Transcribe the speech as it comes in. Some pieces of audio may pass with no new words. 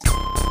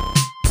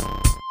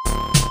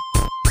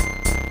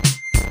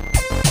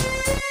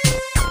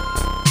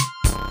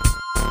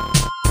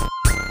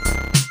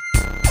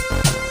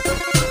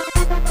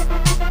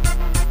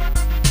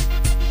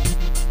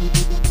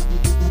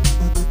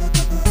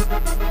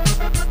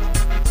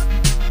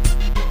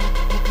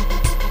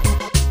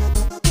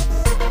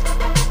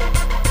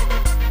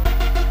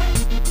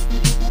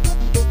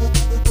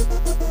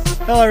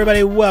Hello,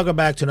 everybody. Welcome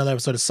back to another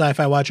episode of Sci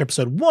Fi Watcher,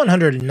 episode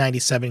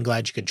 197.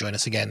 Glad you could join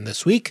us again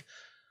this week.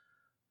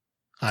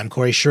 I'm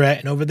Corey Charette,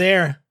 and over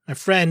there, my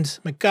friend,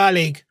 my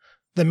colleague,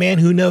 the man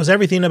who knows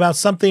everything about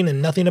something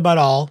and nothing about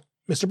all,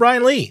 Mr.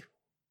 Brian Lee.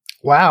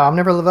 Wow, I've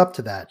never lived up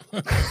to that.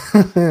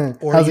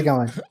 How's it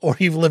going? Or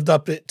you've lived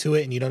up to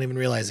it and you don't even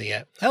realize it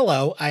yet.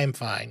 Hello, I am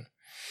fine.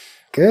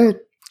 Good.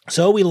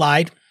 So we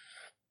lied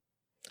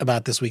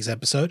about this week's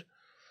episode.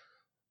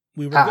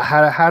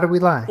 How do we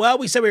lie? Well,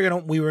 we said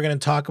we were gonna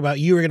talk about,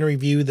 you were gonna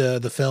review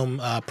the film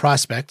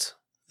Prospect,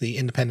 the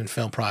independent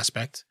film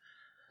Prospect.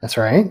 That's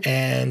right.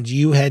 And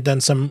you had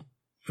done some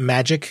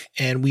magic,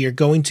 and we are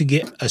going to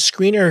get a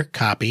screener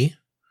copy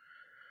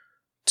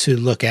to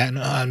look at. And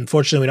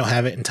unfortunately, we don't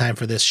have it in time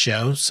for this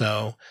show,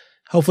 so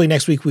hopefully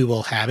next week we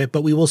will have it.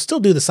 But we will still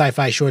do the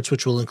sci-fi shorts,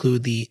 which will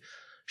include the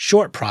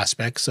short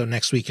Prospect. So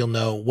next week you'll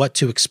know what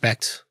to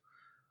expect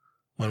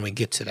when we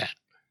get to that.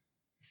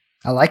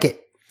 I like it.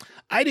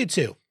 I do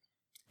too.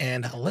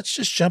 And let's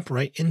just jump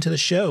right into the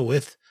show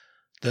with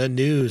the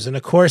news. And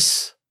of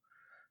course,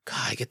 God,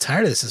 I get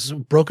tired of this. This is a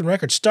broken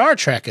record. Star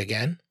Trek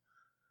again.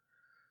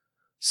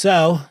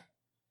 So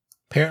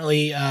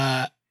apparently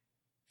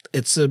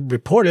it's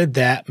reported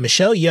that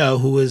Michelle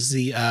Yeoh, who was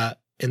the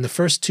in the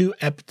first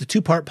the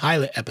two-part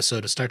pilot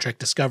episode of Star Trek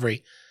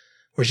Discovery,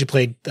 where she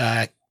played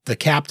the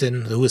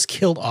captain who was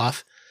killed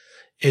off,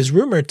 is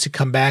rumored to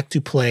come back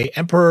to play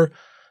Emperor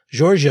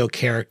Giorgio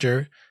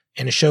character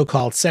in a show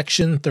called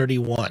Section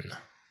 31.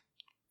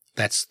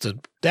 That's the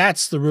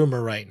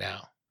rumor right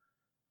now.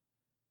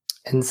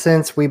 And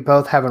since we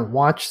both haven't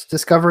watched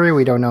Discovery,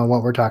 we don't know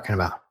what we're talking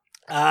about.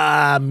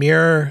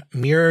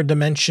 Mirror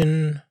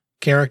dimension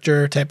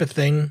character type of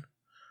thing,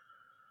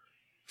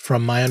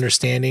 from my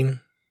understanding,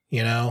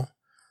 you know.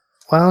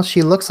 Well,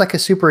 she looks like a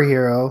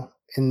superhero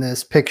in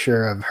this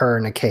picture of her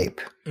in a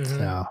cape. Mm-hmm.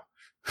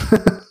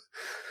 So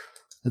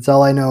that's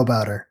all I know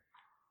about her.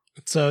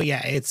 So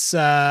yeah, it's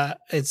a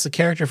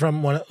character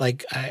from one,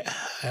 like I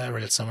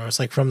read it somewhere. It's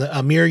like from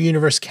a Mirror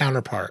Universe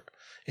counterpart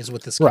is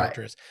what this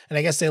character is. And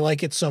I guess they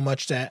like it so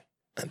much that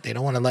they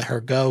don't want to let her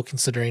go,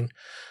 considering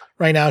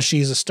right now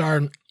she's a star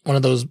in one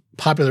of those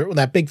popular,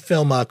 that big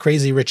film,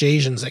 Crazy Rich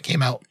Asians, that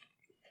came out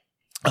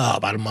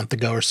about a month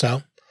ago or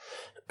so.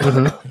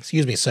 Mm-hmm.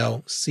 Excuse me.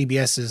 So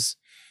CBS is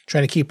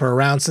trying to keep her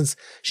around since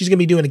she's going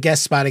to be doing a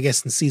guest spot, I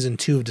guess, in season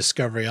 2 of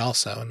Discovery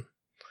also. And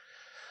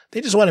they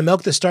just want to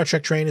milk the Star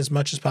Trek train as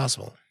much as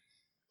possible.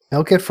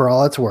 Milk it for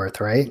all it's worth,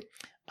 right?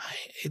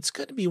 It's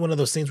going to be one of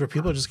those things where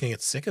people are just going to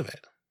get sick of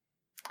it.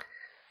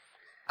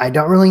 I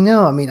don't really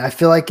know. I mean, I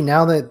feel like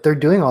now that they're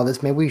doing all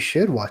this, maybe we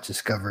should watch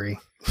Discovery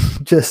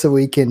just so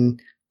we can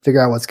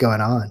figure out what's going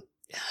on.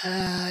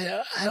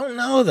 I don't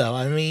know, though.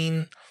 I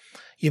mean,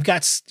 you've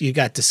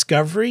got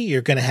Discovery.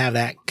 You're going to have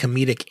that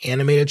comedic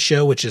animated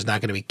show, which is not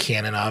going to be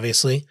canon,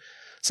 obviously.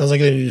 Sounds like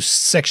they're going to do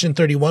Section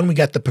 31. We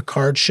got the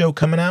Picard show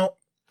coming out.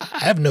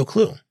 I have no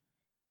clue.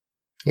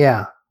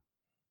 Yeah.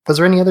 Was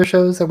there any other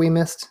shows that we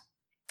missed?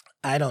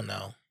 I don't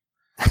know.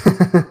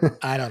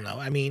 I don't know.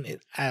 I mean,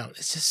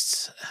 it's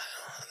just,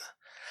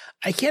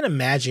 I can't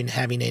imagine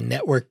having a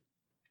network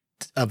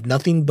of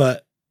nothing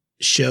but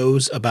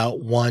shows about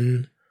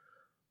one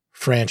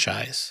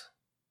franchise.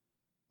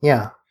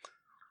 Yeah.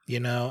 You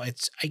know,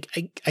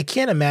 I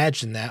can't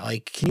imagine that.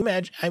 Like, can you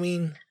imagine? I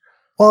mean,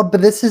 well,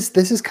 but this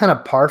is kind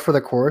of par for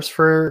the course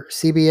for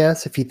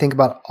CBS. If you think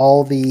about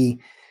all the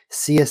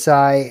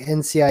CSI,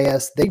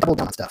 NCIS, they doubled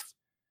down on stuff.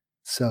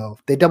 So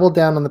they doubled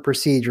down on the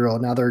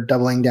procedural. Now they're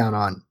doubling down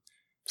on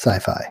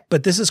sci-fi.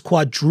 But this is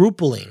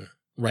quadrupling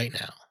right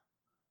now.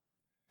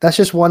 That's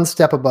just one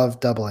step above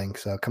doubling.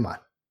 So come on.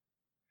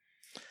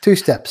 2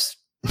 steps.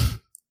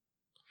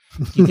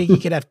 You think you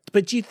could have,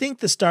 but do you think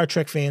the Star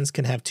Trek fans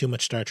can have too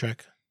much Star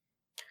Trek?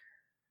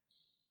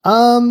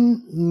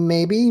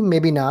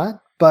 Maybe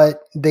not,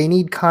 but they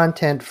need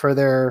content for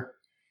their,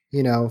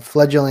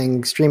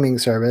 fledgling streaming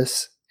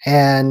service.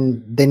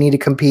 And they need to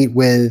compete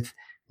with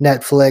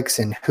Netflix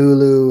and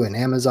Hulu and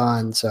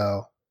Amazon.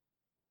 So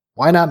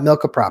why not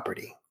milk a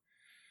property?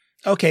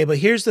 Okay, but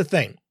here's the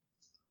thing.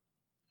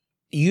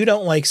 You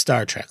don't like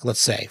Star Trek. Let's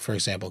say, for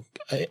example,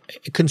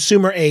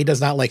 consumer A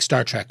does not like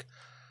Star Trek.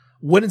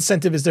 What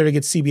incentive is there to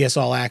get CBS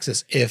All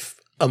Access if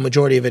a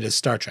majority of it is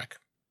Star Trek?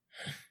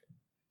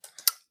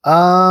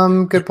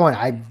 Good point.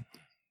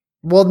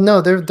 Well,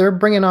 no, they're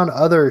bringing on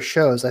other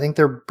shows. I think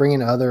they're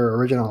bringing other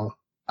original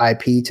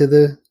IP to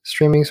the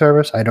streaming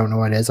service. I don't know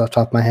what it is off the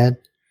top of my head.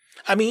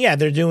 I mean, yeah,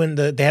 they have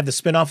the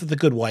spinoff of The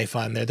Good Wife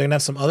on there. They're gonna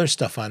have some other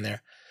stuff on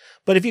there.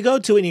 But if you go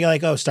to it and you're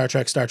like, oh, Star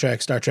Trek, I don't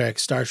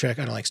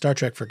like Star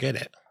Trek, forget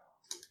it.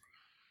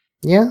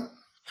 Yeah.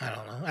 I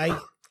don't know.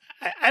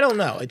 I don't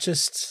know. It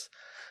just,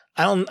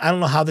 I don't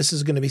know how this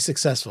is going to be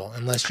successful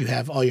unless you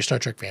have all your Star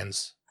Trek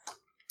fans.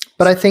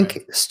 But I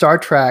think Star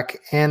Trek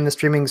and the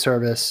streaming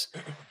service,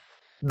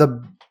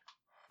 the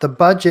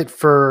budget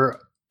for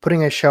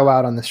putting a show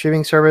out on the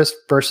streaming service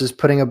versus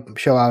putting a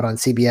show out on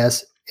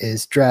CBS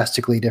is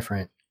drastically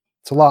different.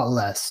 It's a lot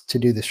less to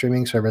do the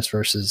streaming service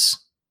versus,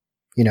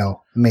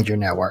 major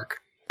network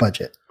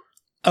budget.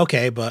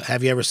 Okay, but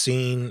have you ever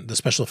seen the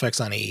special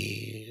effects on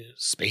a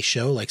space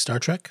show like Star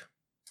Trek?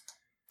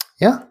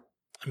 Yeah.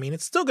 I mean,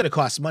 it's still going to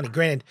cost money.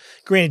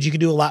 Granted, you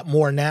could do a lot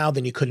more now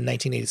than you could in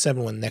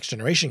 1987 when Next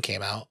Generation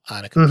came out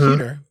on a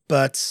computer,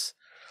 but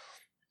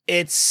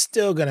it's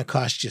still going to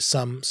cost you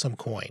some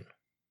coin.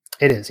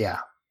 It is, yeah.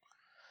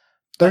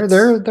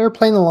 They're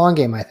playing the long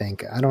game, I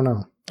think. I don't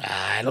know.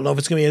 I don't know if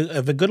it's going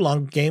to be a good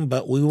long game,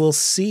 but we will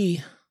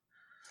see.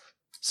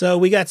 So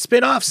we got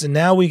spin-offs and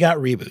now we got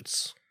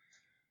reboots.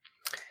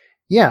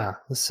 Yeah,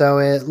 so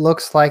it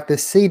looks like the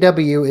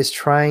CW is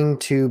trying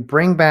to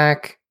bring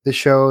back the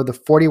show The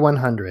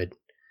 4100,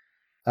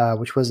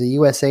 which was a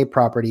USA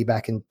property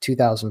back in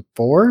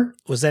 2004.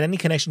 Was that any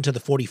connection to the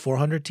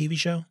 4400 TV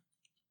show?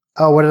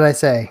 Oh, what did I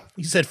say?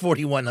 You said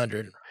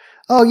 4100.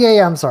 Oh,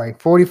 yeah, I'm sorry.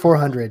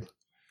 4400.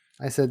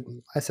 I said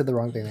the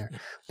wrong thing there.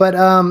 But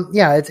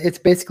yeah, it's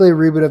basically a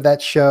reboot of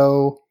that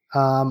show.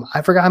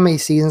 I forgot how many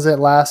seasons it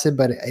lasted,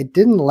 but it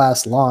didn't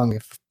last long,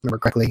 if I remember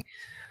correctly.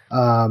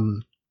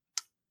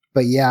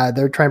 But yeah,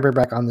 they're trying to bring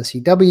back on the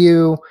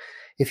CW.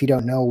 If you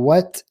don't know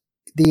what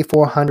the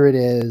 400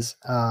 is,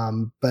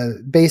 but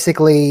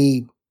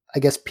basically, I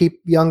guess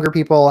younger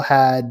people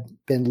had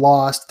been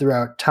lost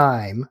throughout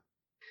time,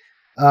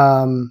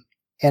 and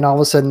all of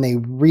a sudden they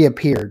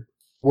reappeared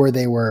where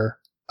they were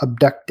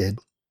abducted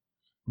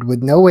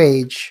with no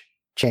age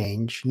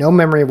change, no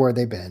memory of where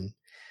they've been.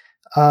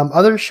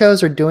 Other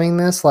shows are doing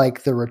this,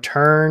 like The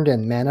Returned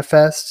and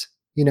Manifest.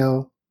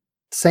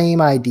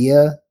 Same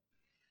idea,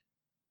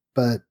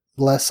 but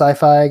less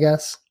sci-fi, I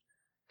guess.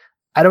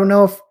 I don't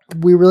know if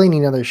we really need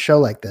another show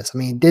like this. I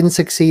mean, it didn't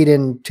succeed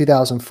in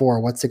 2004.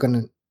 What's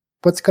going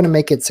to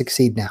make it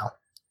succeed now?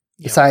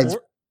 Yeah, Besides,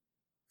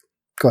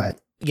 go ahead.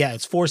 Yeah,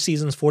 it's 4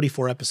 seasons,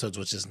 44 episodes,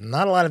 which is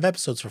not a lot of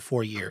episodes for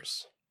 4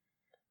 years.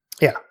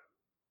 Yeah.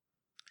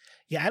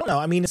 Yeah, I don't know.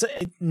 I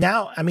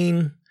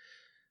mean,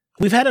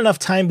 we've had enough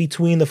time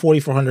between the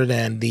 4400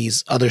 and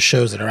these other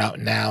shows that are out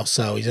now.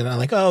 So he's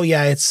like, oh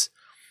yeah, it's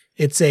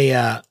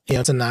a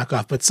it's a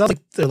knockoff, but it sounds like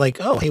they're like,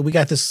 oh hey, we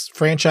got this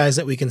franchise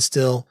that we can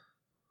still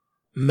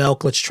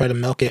milk. Let's try to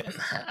milk it.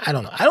 I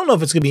don't know. I don't know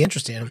if it's gonna be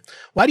interesting.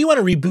 Why do you want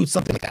to reboot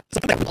something like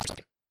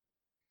that?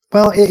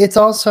 Well, it's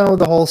also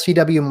the whole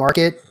CW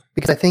market,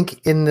 because I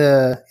think in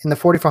the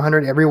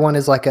 4400, everyone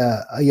is like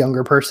a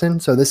younger person.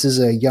 So this is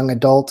a young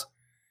adult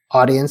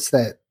audience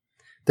that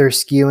they're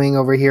skewing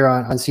over here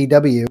on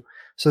CW.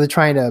 So they're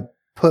trying to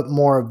put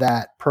more of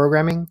that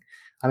programming.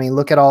 I mean,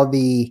 look at all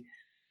the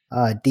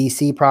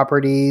DC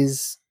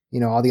properties,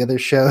 all the other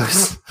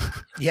shows.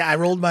 Yeah, I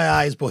rolled my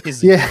eyes,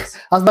 boys. Yeah,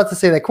 I was about to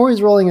say that.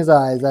 Corey's rolling his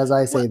eyes as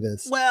I say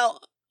this.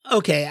 Well,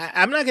 okay,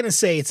 I'm not going to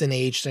say it's an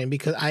age thing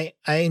because I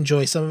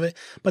enjoy some of it.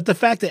 But the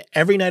fact that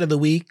every night of the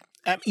week,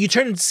 you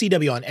turn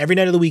CW on, every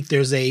night of the week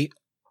there's a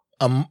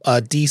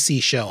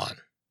DC show on.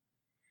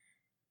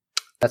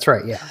 That's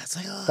right, yeah.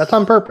 That's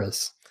on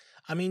purpose.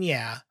 I mean,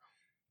 yeah.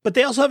 But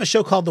they also have a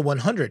show called The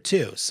 100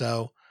 too,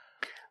 so.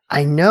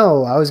 I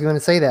know, I was going to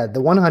say that.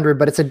 The 100,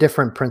 but it's a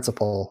different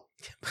principle.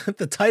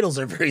 The titles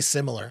are very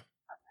similar.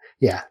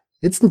 Yeah,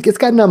 it's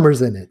got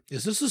numbers in it.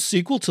 Is this a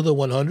sequel to The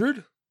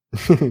 100?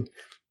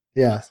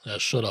 Yeah.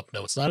 Shut up.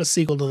 No, it's not a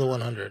sequel to The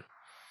 100.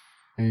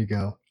 There you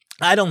go.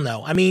 I don't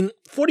know. I mean,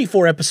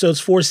 44 episodes,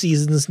 4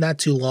 seasons, not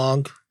too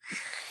long.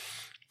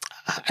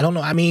 I don't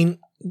know. I mean,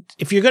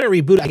 if you're going to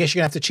reboot, I guess you're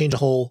going to have to change the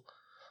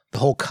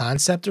whole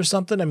concept or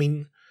something. I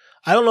mean,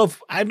 I don't know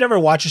if I've never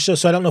watched a show,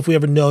 so I don't know if we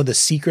ever know the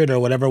secret or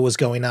whatever was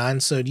going on.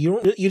 So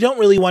you don't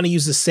really want to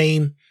use the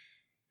same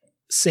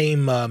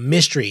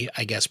mystery,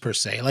 I guess, per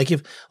se.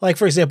 Like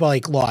for example,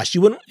 like Lost,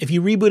 if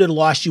you rebooted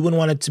Lost, you wouldn't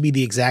want it to be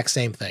the exact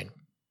same thing.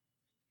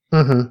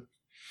 Mm-hmm.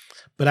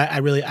 But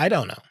I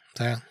don't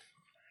know.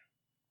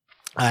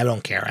 I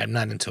don't care. I'm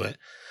not into it.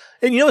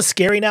 And you know what's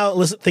scary now?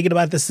 Listen, thinking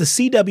about this, the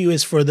CW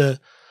is for the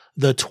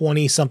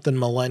 20-something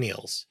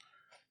millennials.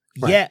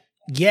 Right.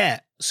 Yeah.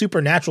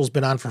 Supernatural's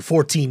been on for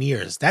 14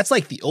 years. That's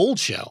like the old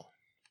show.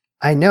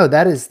 I know,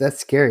 that's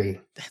scary.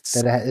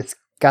 It's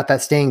got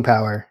that staying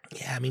power.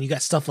 Yeah, I mean, you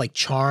got stuff like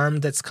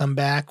Charmed that's come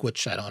back,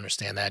 which I don't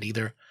understand that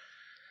either.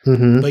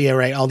 Mm-hmm. But yeah,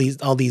 right. All these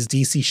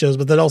DC shows,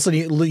 but then also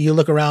you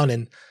look around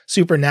and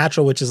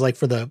Supernatural, which is like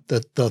for the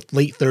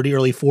late 30,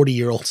 early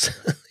 40-year-olds,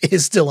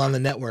 is still on the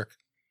network.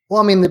 Well,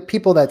 I mean, the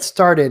people that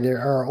started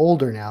are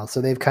older now,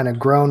 so they've kind of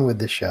grown with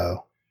the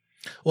show.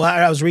 Well,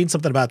 I was reading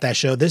something about that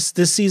show. This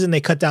season, they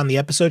cut down the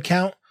episode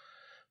count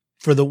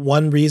for the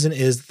one reason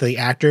is the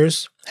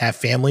actors have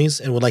families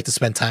and would like to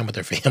spend time with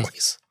their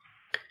families.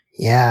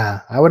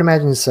 Yeah, I would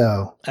imagine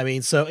so. I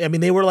mean,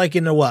 they were like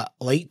in their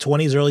late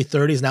 20s, early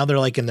 30s. Now they're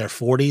like in their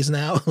 40s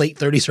now, late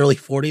 30s, early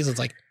 40s. It's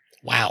like,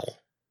 wow.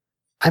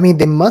 I mean,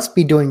 they must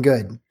be doing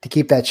good to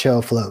keep that show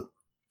afloat.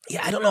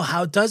 Yeah, I don't know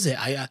how it does it.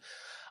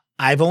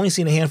 I've only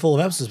seen a handful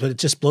of episodes, but it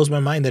just blows my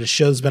mind that a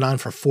show's been on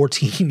for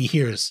 14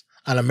 years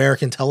on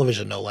American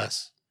television, no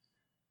less.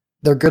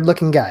 They're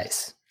good-looking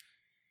guys.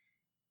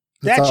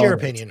 That's your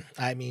opinion.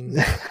 I mean,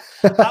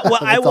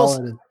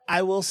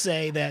 I will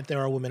say that there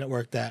are women at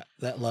work that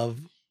love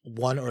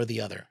one or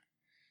the other.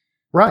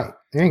 Right.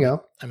 There you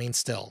go. I mean,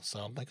 still. So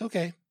I'm like,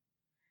 okay.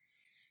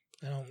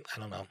 I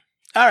don't know.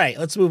 All right,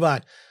 let's move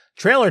on.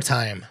 Trailer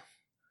time.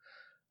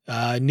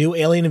 New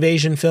alien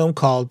invasion film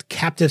called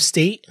Captive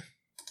State.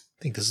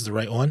 I think this is the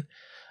right one.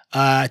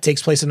 It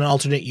takes place in an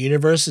alternate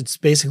universe. It's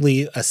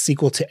basically a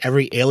sequel to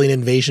every alien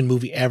invasion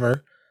movie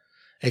ever.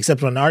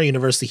 Except in our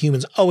universe, the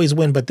humans always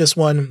win. But this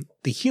one,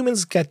 the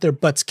humans get their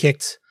butts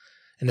kicked.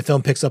 And the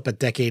film picks up a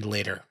decade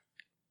later.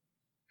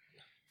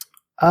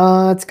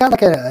 It's got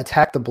like an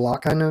Attack the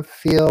Block kind of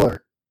feel.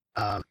 Or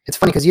it's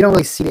funny because you don't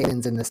really see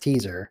aliens in this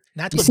teaser.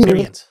 Not you to see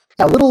experience.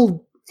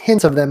 little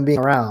hints of them being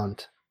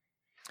around.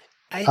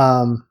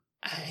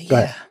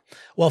 Yeah.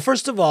 Well,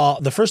 first of all,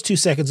 the first 2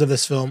 seconds of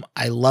this film,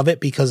 I love it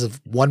because of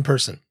one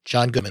person.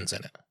 John Goodman's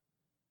in it.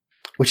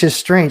 Which is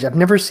strange. I've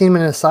never seen him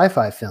in a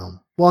sci-fi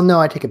film. Well, no,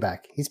 I take it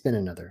back. He's been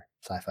in other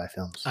sci-fi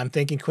films. I'm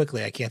thinking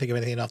quickly. I can't think of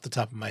anything off the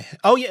top of my head.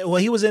 Oh, yeah. Well,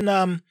 he was in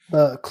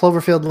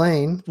Cloverfield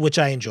Lane. which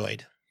I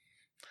enjoyed.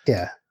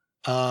 Yeah.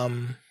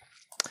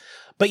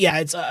 But yeah,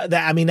 it's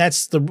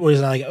that's the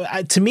reason I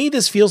like. To me,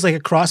 this feels like a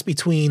cross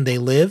between They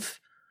Live,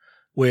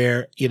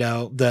 where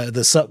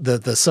the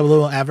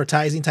subliminal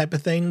advertising type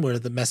of thing, where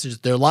the message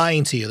they're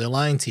lying to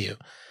you,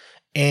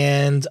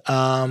 and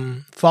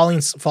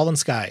Fallen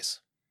Skies.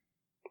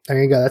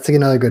 There you go. That's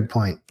another good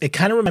point. It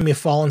kind of reminded me of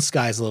Fallen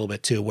Skies a little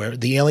bit too, where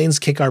the aliens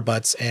kick our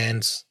butts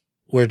and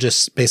we're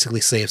just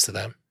basically slaves to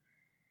them.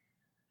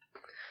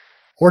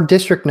 Or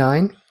District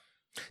 9.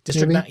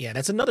 District 9, yeah,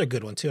 that's another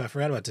good one too. I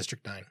forgot about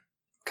District 9.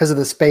 Because of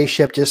the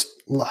spaceship just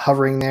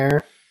hovering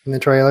there in the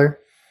trailer.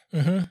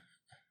 Mm-hmm.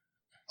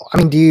 I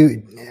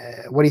mean,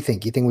 what do you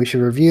think? You think we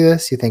should review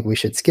this? You think we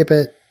should skip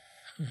it?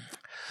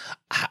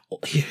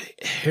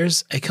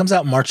 It comes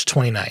out March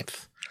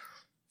 29th.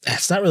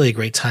 That's not really a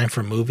great time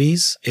for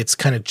movies. It's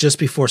kind of just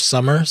before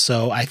summer,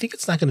 so I think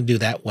it's not going to do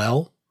that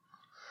well.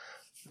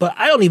 But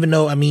I don't even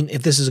know,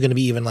 if this is going to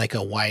be even like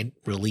a wide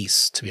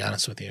release, to be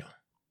honest with you.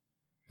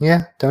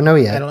 Yeah, don't know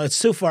yet. I don't know. It's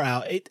too far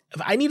out.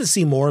 I need to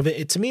see more of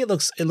it. To me, it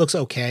looks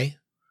okay.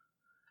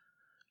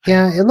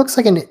 Yeah, it looks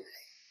like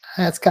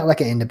it's got like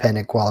an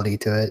independent quality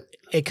to it.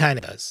 It kind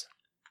of does.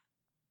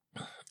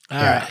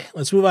 All right,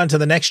 let's move on to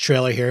the next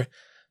trailer here.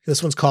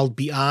 This one's called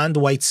Beyond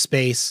White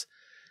Space.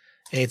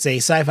 It's a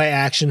sci-fi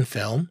action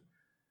film,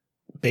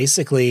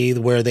 basically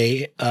where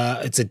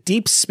it's a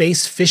deep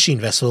space fishing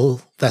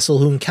vessel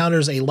who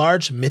encounters a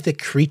large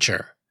mythic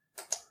creature.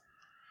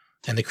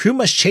 And the crew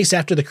must chase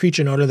after the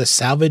creature in order to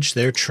salvage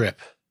their trip.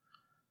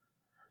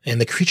 And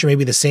the creature may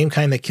be the same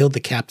kind that killed the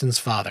captain's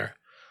father.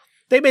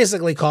 They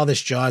basically call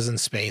this Jaws in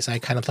space. I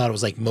kind of thought it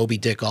was like Moby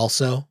Dick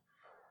also.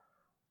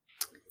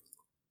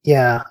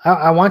 Yeah,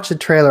 I watched the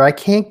trailer. I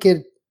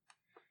can't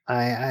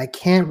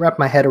wrap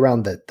my head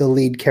around the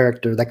lead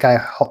character. That guy,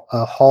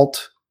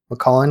 Halt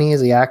McCallany,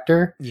 is the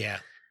actor. Yeah.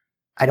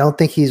 I don't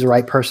think he's the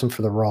right person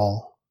for the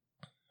role.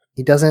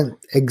 He doesn't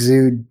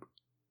exude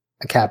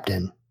a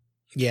captain.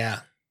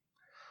 Yeah.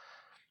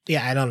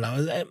 Yeah, I don't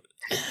know.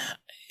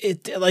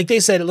 It like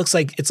they said, it's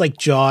like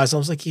Jaws. I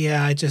was like,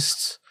 yeah, I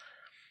just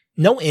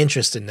no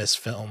interest in this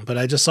film. But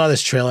I just saw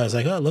this trailer. I was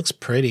like, oh, it looks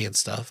pretty and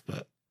stuff.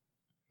 But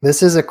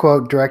this is a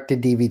quote directed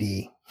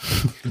DVD.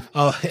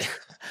 Oh,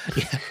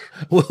 yeah.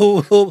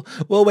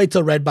 We'll wait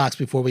till Redbox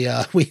before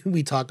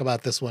we talk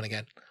about this one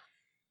again.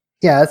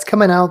 Yeah, it's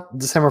coming out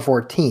December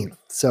 14th.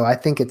 So I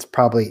think it's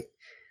probably.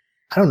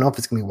 I don't know if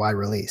it's going to be wide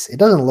release. It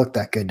doesn't look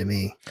that good to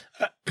me.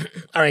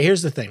 All right,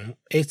 here's the thing.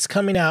 It's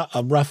coming out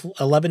a rough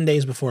 11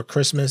 days before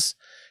Christmas.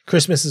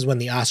 Christmas is when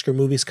the Oscar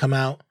movies come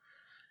out.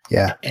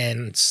 Yeah.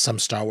 And some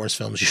Star Wars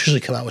films usually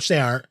come out, which they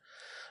aren't.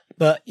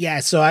 But yeah,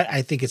 so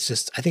I think it's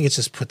just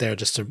put there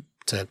just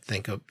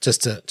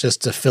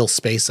to fill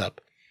space up.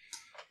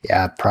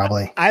 Yeah,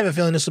 probably. I have a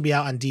feeling this will be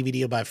out on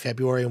DVD by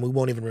February and we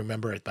won't even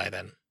remember it by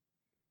then.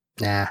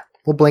 Nah,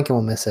 we'll blink and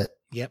we'll miss it.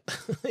 Yep.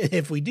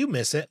 If we do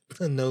miss it,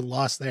 no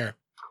loss there.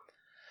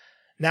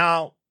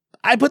 Now,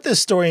 I put this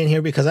story in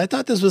here because I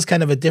thought this was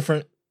kind of a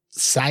different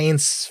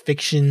science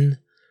fiction,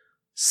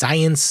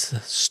 science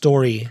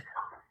story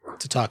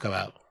to talk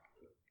about.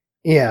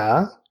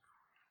 Yeah.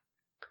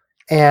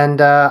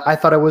 And I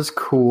thought it was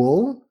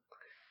cool.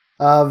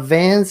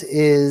 Vans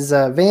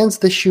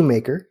the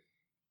Shoemaker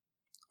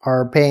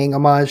are paying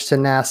homage to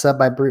NASA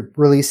by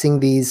releasing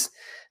these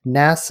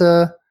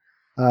NASA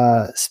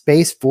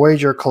Space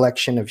Voyager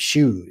collection of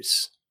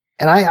shoes.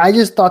 And I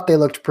just thought they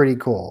looked pretty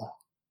cool.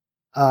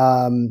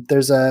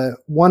 There's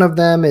one of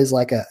them is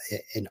like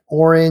an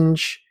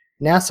orange,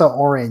 NASA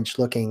orange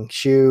looking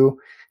shoe.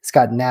 It's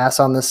got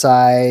NASA on the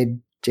side,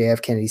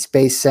 JF Kennedy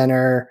Space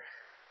Center.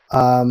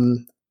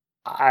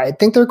 I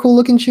think they're cool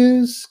looking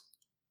shoes.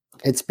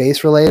 It's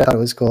space related. I thought it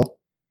was cool.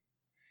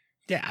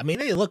 Yeah,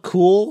 they look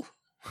cool.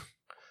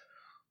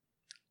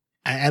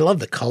 I love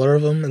the color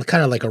of them and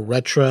kind of like a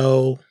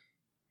retro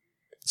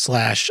 /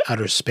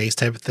 outer space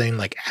type of thing,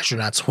 like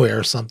astronauts wear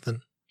or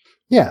something.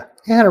 Yeah,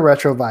 it had a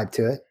retro vibe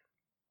to it.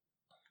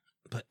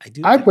 But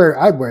I'd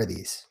wear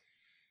these.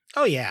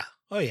 Oh yeah.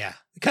 They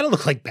kind of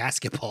look like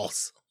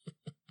basketballs.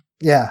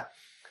 Yeah.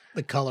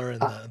 The color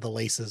and the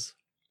laces.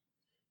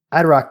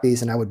 I'd rock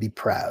these and I would be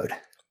proud.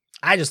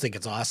 I just think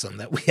it's awesome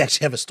that we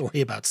actually have a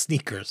story about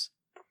sneakers.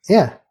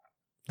 Yeah.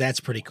 That's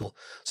pretty cool.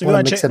 So if you Want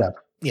want to to mix check, it up.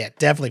 yeah,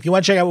 definitely. If you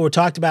want to check out what we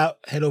talked about,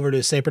 head over to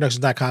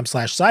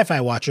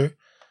sayproductions.com/sci-fi watcher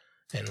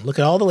and look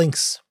at all the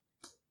links.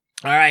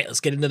 All right, let's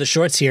get into the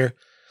shorts here.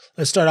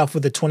 Let's start off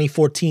with the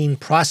 2014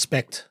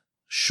 Prospect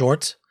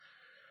short,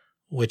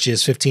 which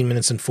is 15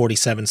 minutes and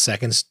 47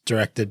 seconds,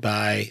 written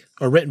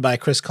by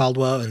Chris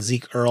Caldwell and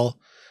Zeke Earl,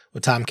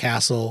 with Tom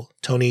Castle,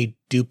 Tony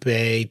Dupe,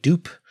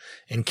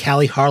 and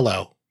Callie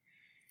Harlow.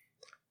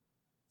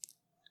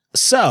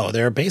 So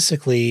they're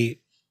basically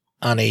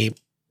on a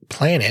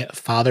planet,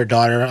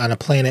 father-daughter on a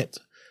planet,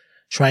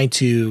 trying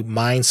to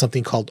mine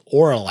something called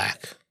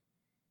Orlac.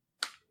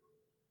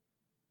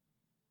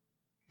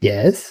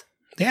 Yes.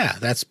 Yeah,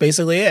 that's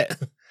basically it.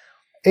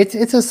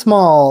 It's a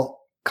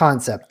small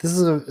concept. This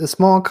is a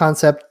small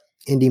concept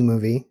indie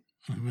movie.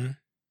 Mm-hmm.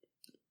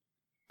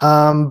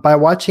 By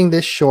watching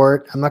this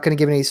short, I'm not going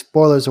to give any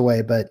spoilers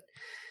away, but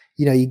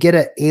you get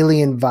an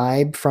alien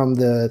vibe from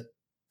the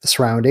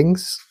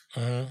surroundings.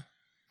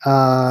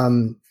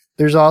 Mm-hmm.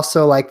 There's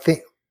also like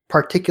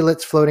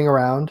particulates floating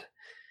around.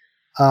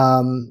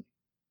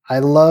 I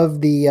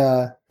love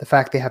the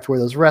fact they have to wear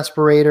those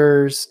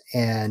respirators,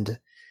 and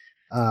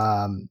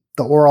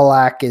the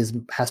Orlac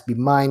has to be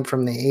mined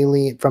from the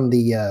alien from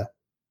the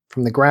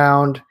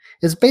ground.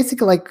 It's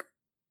basically like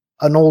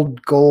an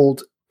old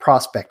gold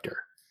prospector.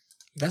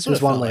 That's what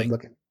There's one way like. of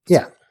looking.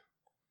 Yeah.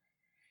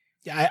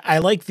 Yeah, I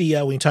like the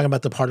when you talk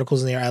about the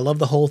particles in the air. I love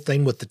the whole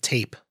thing with the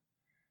tape.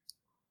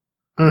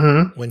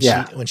 Mm-hmm.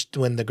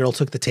 When the girl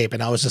took the tape,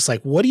 and I was just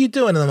like, "What are you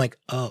doing?" And I'm like,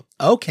 "Oh,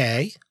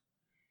 okay."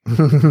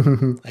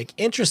 Like,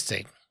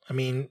 interesting. I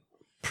mean,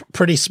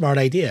 pretty smart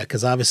idea,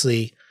 because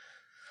obviously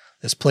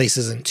this place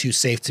isn't too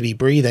safe to be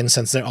breathing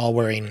since they're all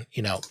wearing,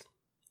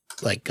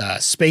 like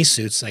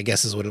spacesuits, I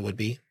guess is what it would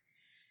be.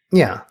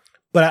 Yeah.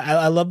 But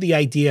I love the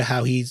idea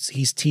how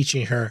he's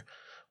teaching her,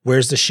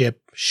 where's the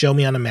ship? Show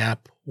me on a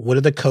map. What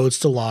are the codes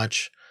to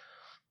launch?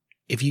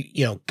 If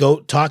you go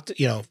talk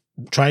to,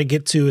 try to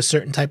get to a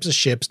certain types of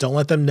ships. Don't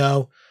let them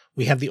know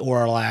we have the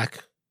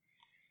Orlac.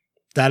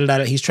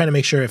 He's trying to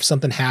make sure if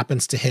something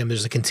happens to him,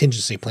 there's a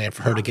contingency plan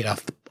for her to get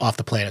off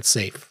the planet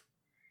safe.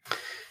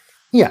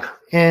 Yeah,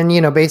 and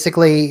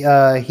basically,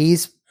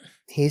 he's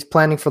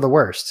planning for the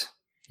worst.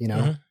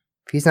 Mm-hmm.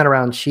 If he's not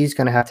around, she's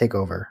going to have to take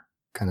over,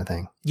 kind of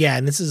thing. Yeah,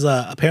 and this is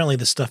apparently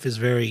the stuff is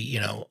very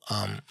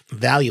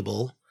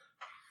valuable.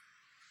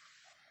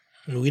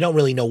 We don't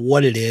really know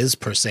what it is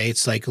per se.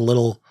 It's like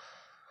little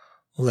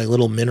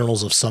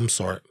minerals of some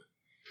sort.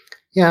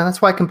 Yeah,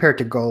 that's why I compare it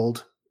to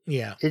gold.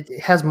 Yeah, it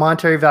has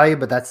monetary value,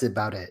 but that's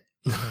about it.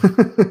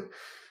 Mm-hmm.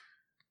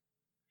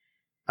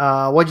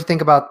 What'd you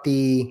think about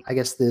the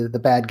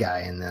bad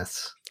guy in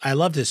this? I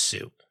loved his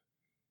suit.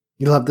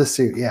 You love the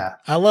suit, yeah.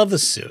 I love the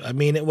suit. I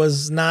mean, it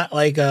was not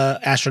like a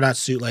astronaut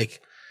suit,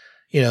 like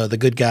the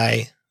good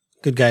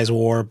guys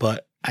wore,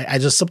 but I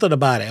just something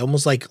about it,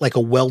 almost like a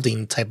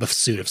welding type of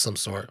suit of some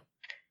sort.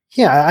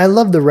 Yeah, I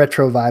love the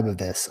retro vibe of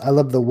this. I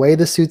love the way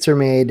the suits are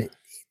made.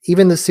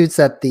 Even the suits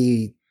that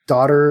the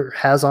daughter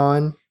has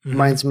on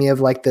reminds me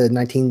of like the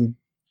 60s,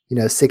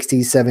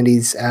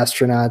 70s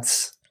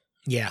astronauts.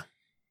 Yeah.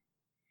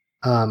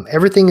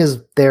 Everything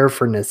is there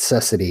for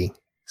necessity.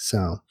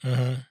 So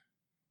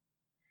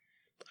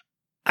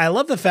I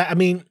love the fact, I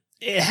mean,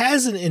 it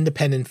has an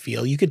independent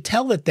feel. You could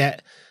tell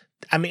that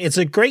I mean, it's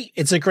a great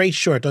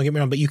short, don't get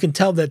me wrong, but you can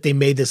tell that they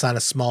made this on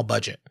a small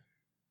budget.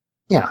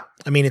 Yeah.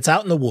 I mean, it's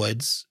out in the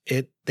woods.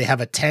 They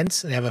have a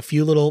tent, they have a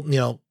few little,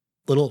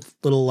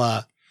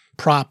 little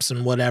props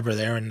and whatever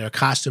there, and their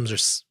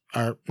costumes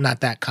are not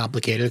that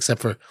complicated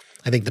except for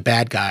I think the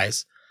bad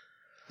guys.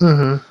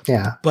 Mm-hmm.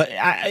 Yeah. But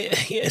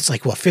it's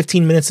like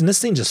 15 minutes and this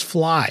thing just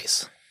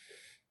flies.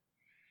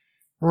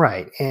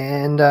 Right.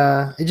 And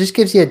it just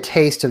gives you a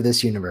taste of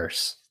this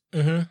universe.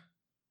 Mm-hmm.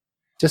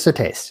 Just a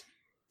taste.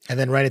 And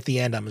then right at the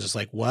end, I'm just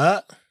like,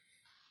 what?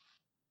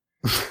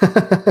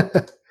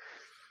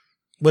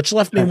 Which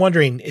left me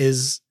wondering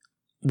is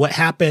what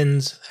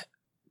happened.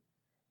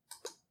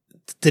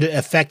 Did it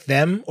affect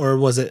them or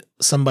was it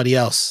somebody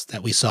else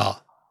that we saw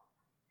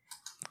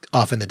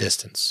off in the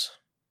distance?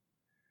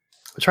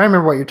 I'm trying to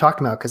remember what you're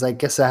talking about because I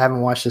guess I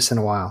haven't watched this in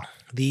a while.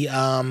 The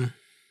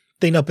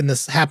thing up in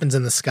this happens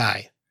in the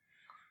sky.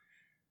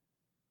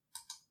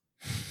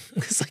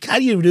 It's like, how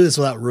do you do this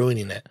without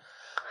ruining it?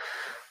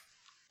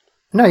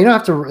 No, you don't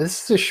have to.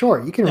 This is a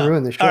short. You can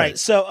ruin the short. All right.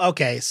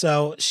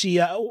 So she,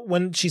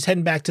 when she's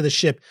heading back to the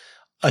ship,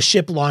 a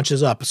ship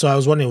launches up. So I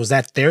was wondering, was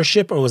that their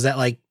ship or was that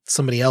like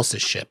somebody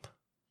else's ship?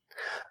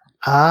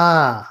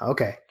 Ah,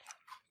 okay.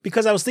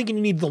 Because I was thinking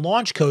you need the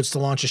launch codes to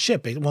launch a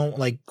ship. It won't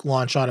like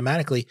launch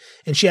automatically.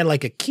 And she had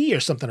like a key or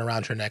something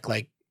around her neck,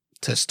 like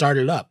to start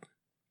it up.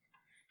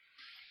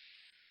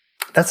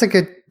 That's a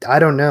good, I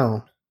don't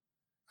know.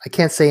 I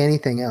can't say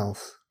anything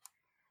else.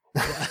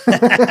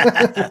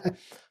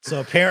 So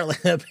apparently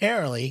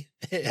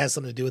it has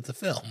something to do with the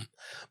film.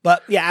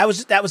 But yeah,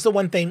 that was the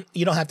one thing,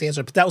 you don't have to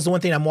answer, but that was the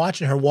one thing. I'm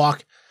watching her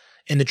walk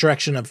in the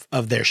direction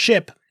of their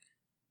ship.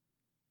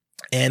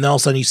 And all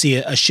of a sudden you see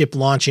a ship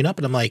launching up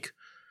and I'm like,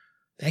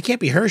 that can't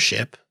be her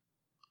ship.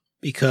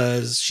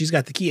 because she's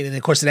got the key. And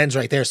of course it ends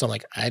right there. So I'm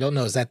like, I don't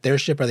know. Is that their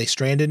ship? Are they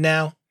stranded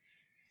now?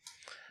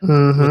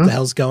 What the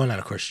hell's going on?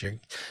 Of course,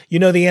 you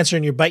know the answer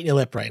and you're biting your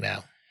lip right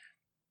now.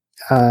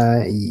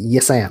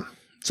 Yes, I am.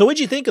 So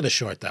what'd you think of the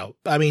short, though?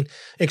 I mean,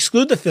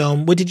 exclude the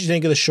film. What did you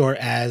think of the short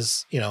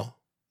as,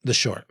 the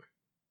short?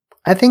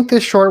 I think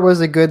the short was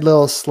a good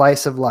little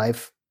slice of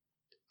life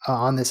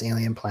on this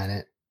alien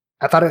planet.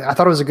 I thought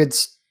it was a good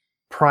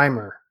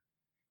primer.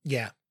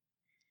 Yeah.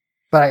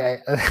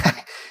 But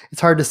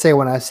it's hard to say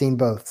when I've seen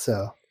both.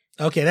 So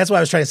okay, that's why I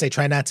was trying to say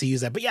try not to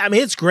use that. But yeah, I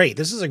mean, it's great.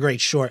 This is a great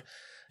short.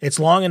 It's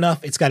long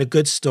enough. It's got a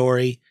good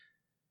story,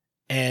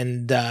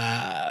 and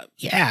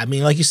yeah, I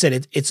mean, like you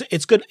said,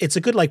 it's good. It's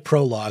a good like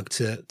prologue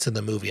to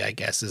the movie. I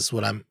guess is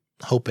what I'm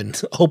hoping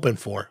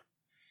for.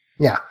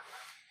 Yeah.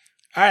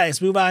 All right,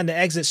 let's move on to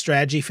Exit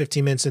Strategy.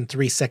 15 minutes and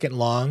 3 second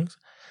long.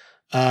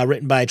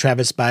 Written by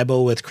Travis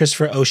Bible with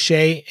Christopher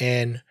O'Shea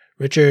and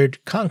Richard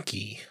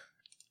Conkey.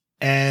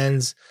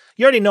 And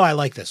you already know I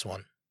like this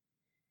one.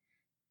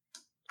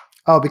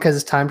 Oh, because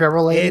it's time travel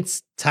related?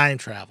 It's time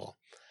travel.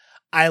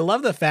 I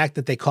love the fact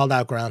that they called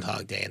out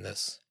Groundhog Day in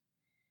this.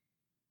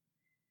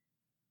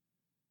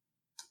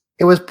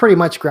 It was pretty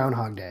much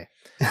Groundhog Day.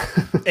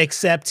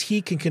 Except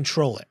he can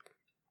control it.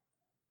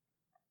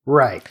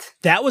 Right.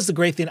 That was the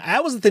great thing.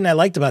 That was the thing I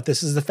liked about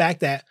this is the fact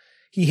that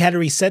he had to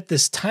reset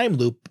this time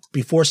loop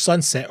before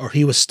sunset or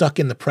he was stuck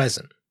in the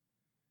present.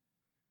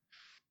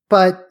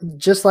 But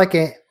just like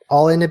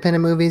all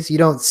independent movies, you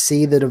don't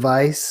see the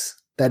device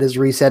that is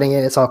resetting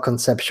it. It's all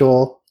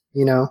conceptual,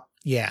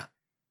 Yeah.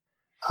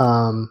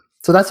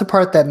 So that's the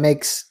part that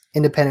makes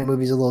independent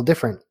movies a little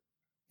different.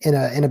 In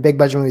a big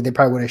budget movie, they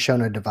probably would have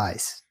shown a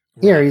device.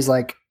 Right. Here, he's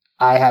like,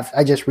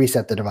 I just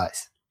reset the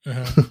device.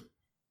 Mm-hmm.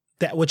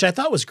 That which I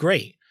thought was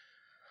great.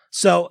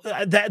 So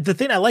the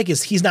thing I like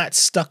is he's not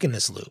stuck in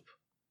this loop.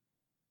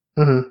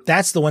 Mm-hmm.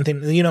 That's the one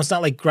thing. It's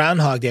not like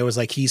Groundhog Day was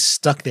like he's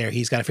stuck there.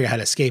 He's got to figure out how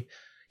to escape.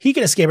 He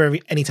can escape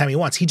anytime he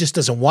wants. He just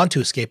doesn't want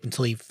to escape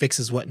until he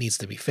fixes what needs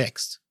to be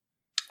fixed.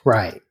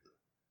 Right.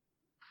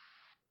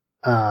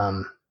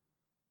 I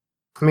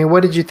mean,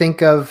 what did you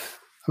think of?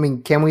 I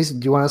mean, do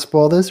you want to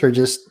spoil this or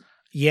just?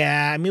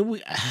 Yeah, I mean,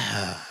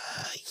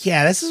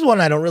 this is one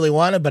I don't really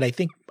want to, but I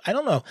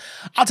don't know.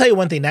 I'll tell you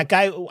one thing. That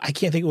guy, I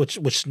can't think of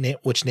which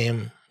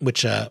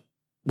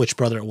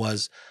brother it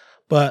was,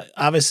 but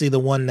obviously the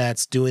one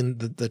that's doing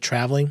the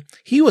traveling,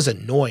 he was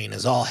annoying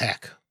as all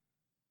heck.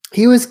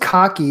 He was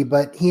cocky,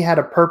 but he had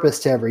a purpose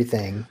to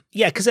everything.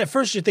 Yeah, because at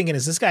first you're thinking,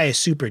 is this guy a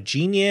super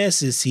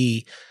genius? Is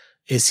he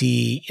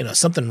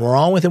something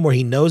wrong with him where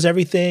he knows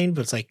everything?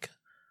 But it's like,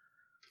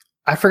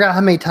 I forgot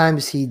how many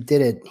times he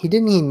did it. He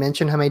didn't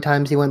mention how many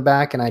times he went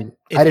back, and I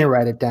didn't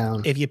write it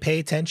down. If you pay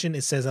attention,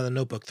 it says on the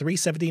notebook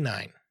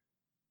 379.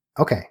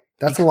 Okay,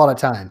 that's a lot of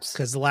times.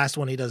 Because the last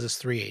one he does is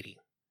 380.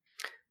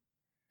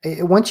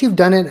 Once you've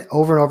done it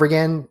over and over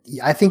again,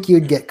 I think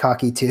you'd get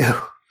cocky too.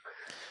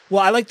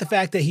 Well, I like the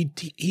fact that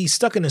he's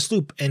stuck in this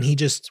loop, and he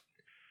just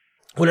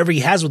whatever he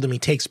has with him, he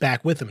takes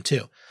back with him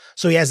too.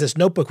 So he has this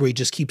notebook where he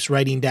just keeps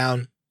writing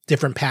down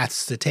different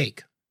paths to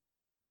take.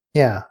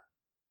 Yeah.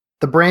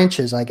 The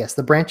branches, I guess,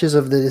 the branches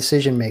of the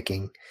decision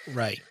making.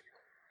 Right.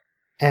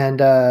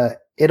 And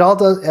it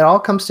all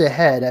comes to a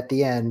head at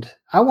the end.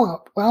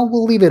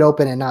 We'll leave it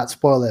open and not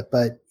spoil it,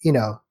 but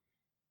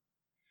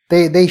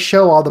they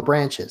show all the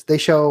branches. They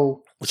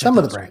show some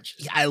of the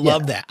branches. Yeah, I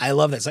love that. I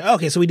love that. It's like,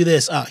 okay, so we do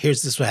this. Oh,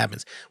 here's this what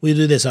happens. We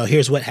do this. Oh,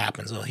 here's what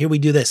happens. Oh, here we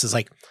do this. It's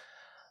like,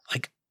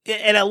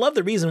 and I love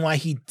the reason why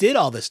he did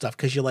all this stuff.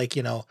 Cause you're like,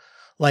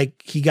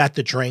 like he got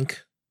the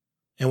drink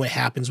and what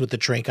happens with the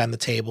drink on the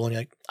table. And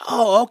you're like,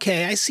 oh,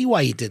 okay. I see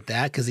why he did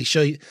that. Cause they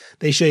show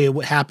you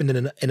what happened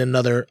in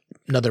another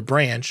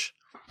branch.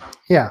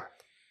 Yeah.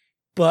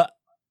 But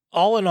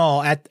all in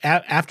all, at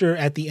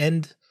the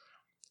end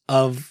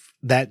of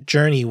that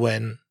journey,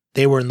 when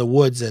they were in the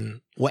woods and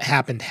what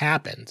happened,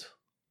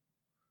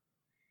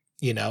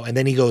 and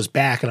then he goes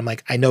back and I'm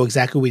like, I know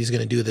exactly what he's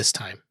going to do this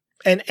time.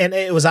 And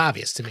it was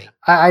obvious to me.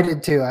 I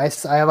did too.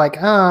 I like,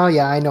 oh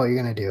yeah, I know what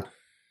you're going to do.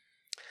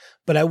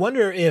 But I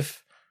wonder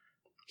if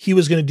he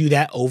was going to do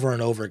that over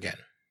and over again.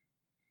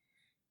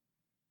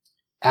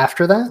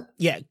 After that?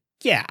 Yeah.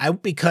 Yeah.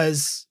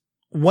 Because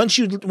once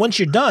you're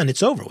done,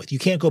 it's over with. You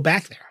can't go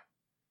back there.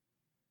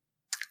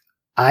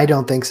 I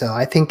don't think so.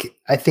 I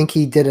think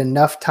he did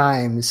enough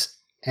times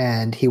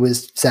and he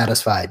was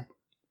satisfied.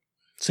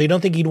 So you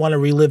don't think he'd want to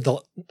relive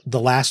the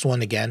last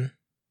one again?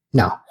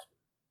 No.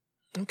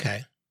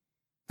 Okay.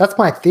 That's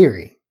my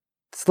theory.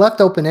 It's left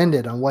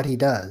open-ended on what he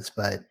does,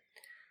 but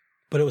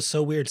it was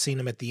so weird seeing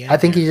him at the end. I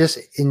think he just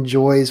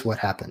enjoys what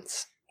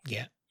happens.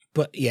 Yeah.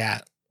 But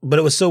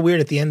it was so weird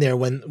at the end there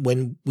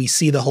when we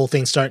see the whole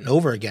thing starting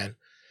over again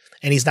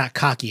and he's not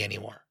cocky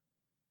anymore.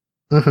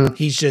 Mm-hmm.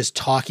 He's just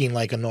talking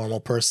like a normal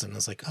person.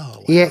 It's like, oh.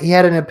 Wow. He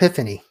had an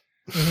epiphany.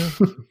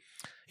 Mm-hmm.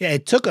 Yeah,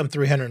 it took him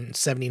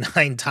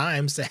 379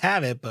 times to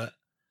have it, but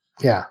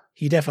yeah,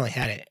 he definitely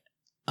had it.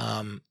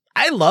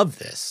 I love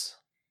this.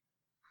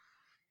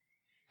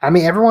 I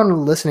mean,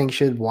 everyone listening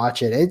should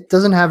watch it. It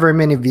doesn't have very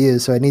many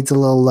views, so it needs a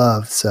little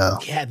love. So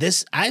Yeah,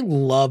 I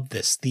love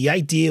this. The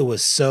idea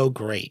was so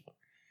great.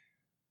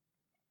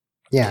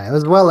 yeah, it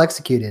was well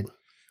executed.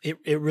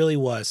 It really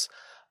was.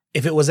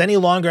 If it was any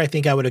longer, I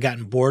think I would have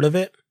gotten bored of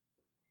it.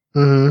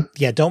 Mm-hmm.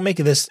 Yeah, don't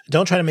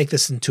try to make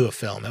this into a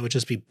film. That would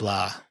just be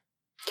blah.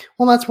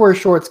 Well, that's where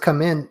shorts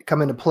come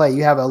into play.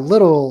 You have a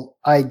little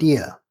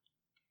idea,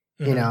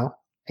 you know,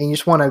 and you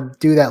just want to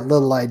do that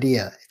little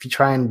idea. If you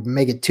try and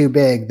make it too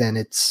big, then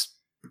it's,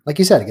 like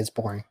you said, it gets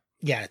boring.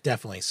 Yeah,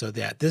 definitely. So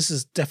yeah, this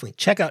is definitely,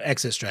 check out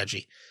Exit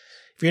Strategy.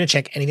 If you're going to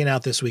check anything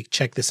out this week,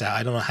 check this out.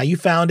 I don't know how you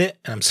found it,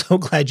 and I'm so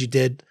glad you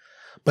did,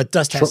 but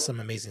Dust has some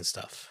amazing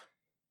stuff.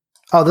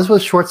 Oh, this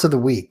was Shorts of the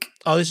Week.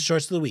 Oh, this is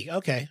Shorts of the Week.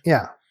 Okay.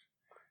 Yeah.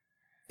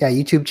 Yeah,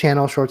 YouTube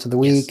channel, Shorts of the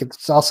Week. Yes.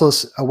 It's also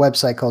a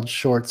website called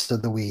Shorts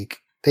of the Week.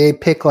 They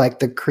pick like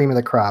the cream of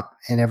the crop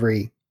in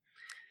every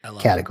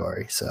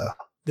category. So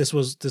this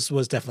was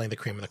definitely the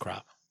cream of the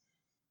crop.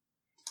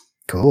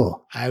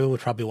 Cool. I would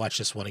probably watch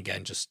this one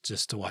again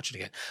just to watch it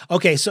again.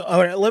 Okay, so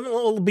all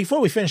right, before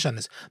we finish on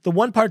this, the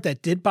one part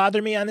that did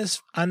bother me on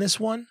this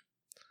one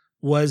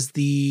was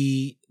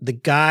the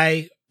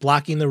guy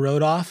blocking the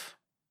road off.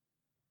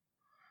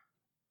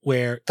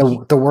 Where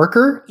the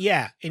worker?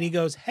 Yeah. And he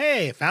goes,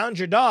 "Hey, found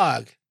your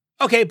dog.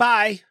 Okay,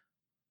 bye."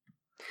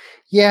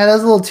 Yeah,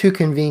 that's a little too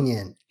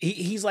convenient.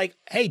 He's like,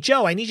 "Hey,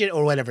 Joe, I need you to,"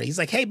 or whatever. He's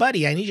like, "Hey,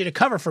 buddy, I need you to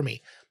cover for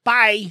me.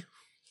 Bye."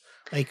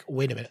 Like,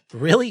 wait a minute.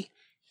 Really?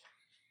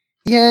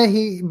 Yeah,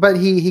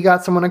 he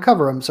got someone to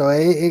cover him, so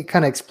it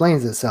kind of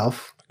explains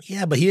itself.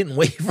 Yeah, but he didn't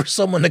wait for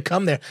someone to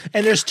come there.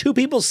 And there's two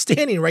people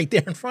standing right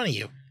there in front of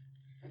you.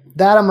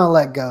 That I'm going to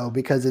let go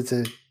because it's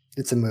a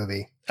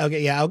movie.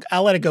 Okay, yeah,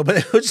 I'll let it go. But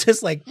it was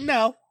just like,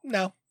 no.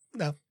 That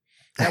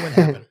wouldn't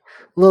happen.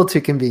 A little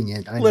too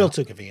convenient. A little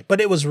too convenient.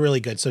 But it was really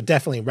good. So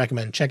definitely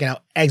recommend checking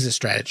out Exit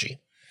Strategy.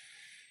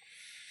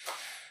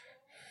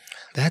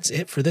 That's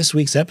it for this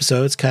week's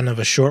episode. It's kind of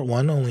a short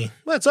one.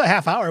 It's a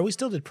half hour. We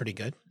still did pretty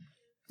good.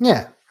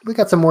 Yeah, we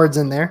got some words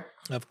in there.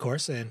 Of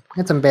course. And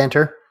had some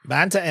banter.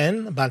 Banta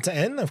N.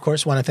 Of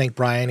course, want to thank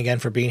Brian again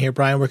for being here.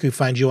 Brian, where can we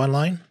find you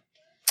online?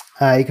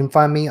 You can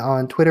find me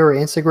on Twitter or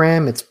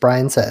Instagram. It's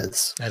Brian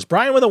Says. That's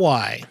Brian with a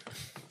Y.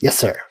 Yes,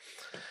 sir.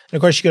 And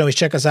of course, you can always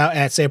check us out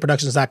at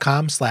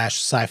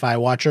sayproductions.com/Sci Fi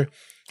Watcher.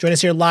 Join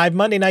us here live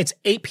Monday nights,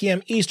 8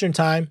 p.m. Eastern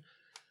Time.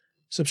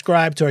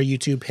 Subscribe to our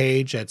YouTube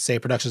page at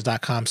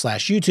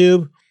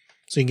sayproductions.com/YouTube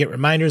so you can get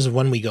reminders of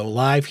when we go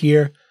live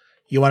here.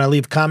 You want to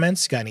leave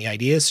comments, got any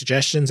ideas,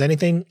 suggestions,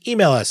 anything,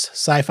 email us,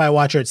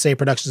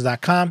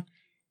 sci-fi-watcher@sayproductions.com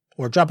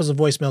or drop us a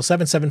voicemail,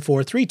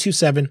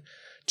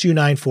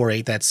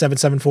 774-327-2948. That's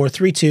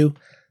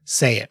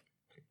 774-32-SAY-IT.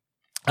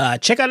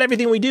 Check out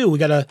everything we do. We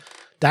got a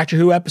Doctor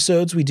Who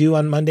episodes we do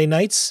on Monday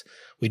nights.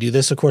 We do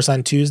this, of course,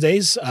 on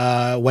Tuesdays.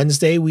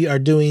 Wednesday, we are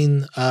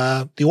doing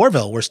The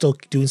Orville. We're still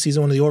doing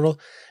season 1 of The Orville.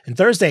 And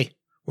Thursday,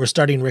 we're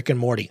starting Rick and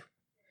Morty.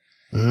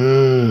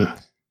 Can't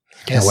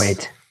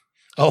wait.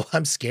 Oh,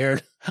 I'm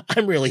scared.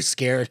 I'm really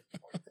scared.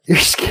 You're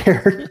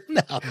scared?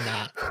 No, I'm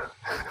not.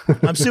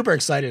 I'm super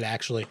excited,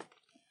 actually.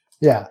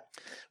 Yeah.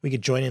 We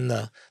could join in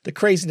the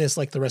craziness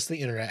like the rest of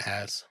the internet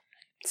has.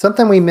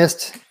 Something we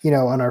missed,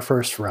 on our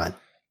first run.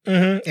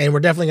 Mm-hmm. And we're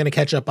definitely going to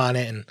catch up on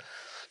it and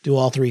do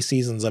all 3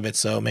 seasons of it.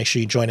 So make sure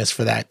you join us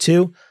for that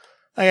too.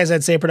 Like I said,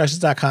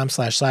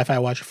 sayproductions.com/Sci-Fi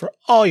Watcher for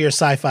all your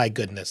sci-fi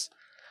goodness.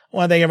 I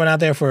want to thank everyone out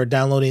there for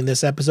downloading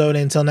this episode.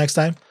 And until next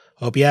time,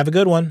 hope you have a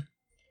good one.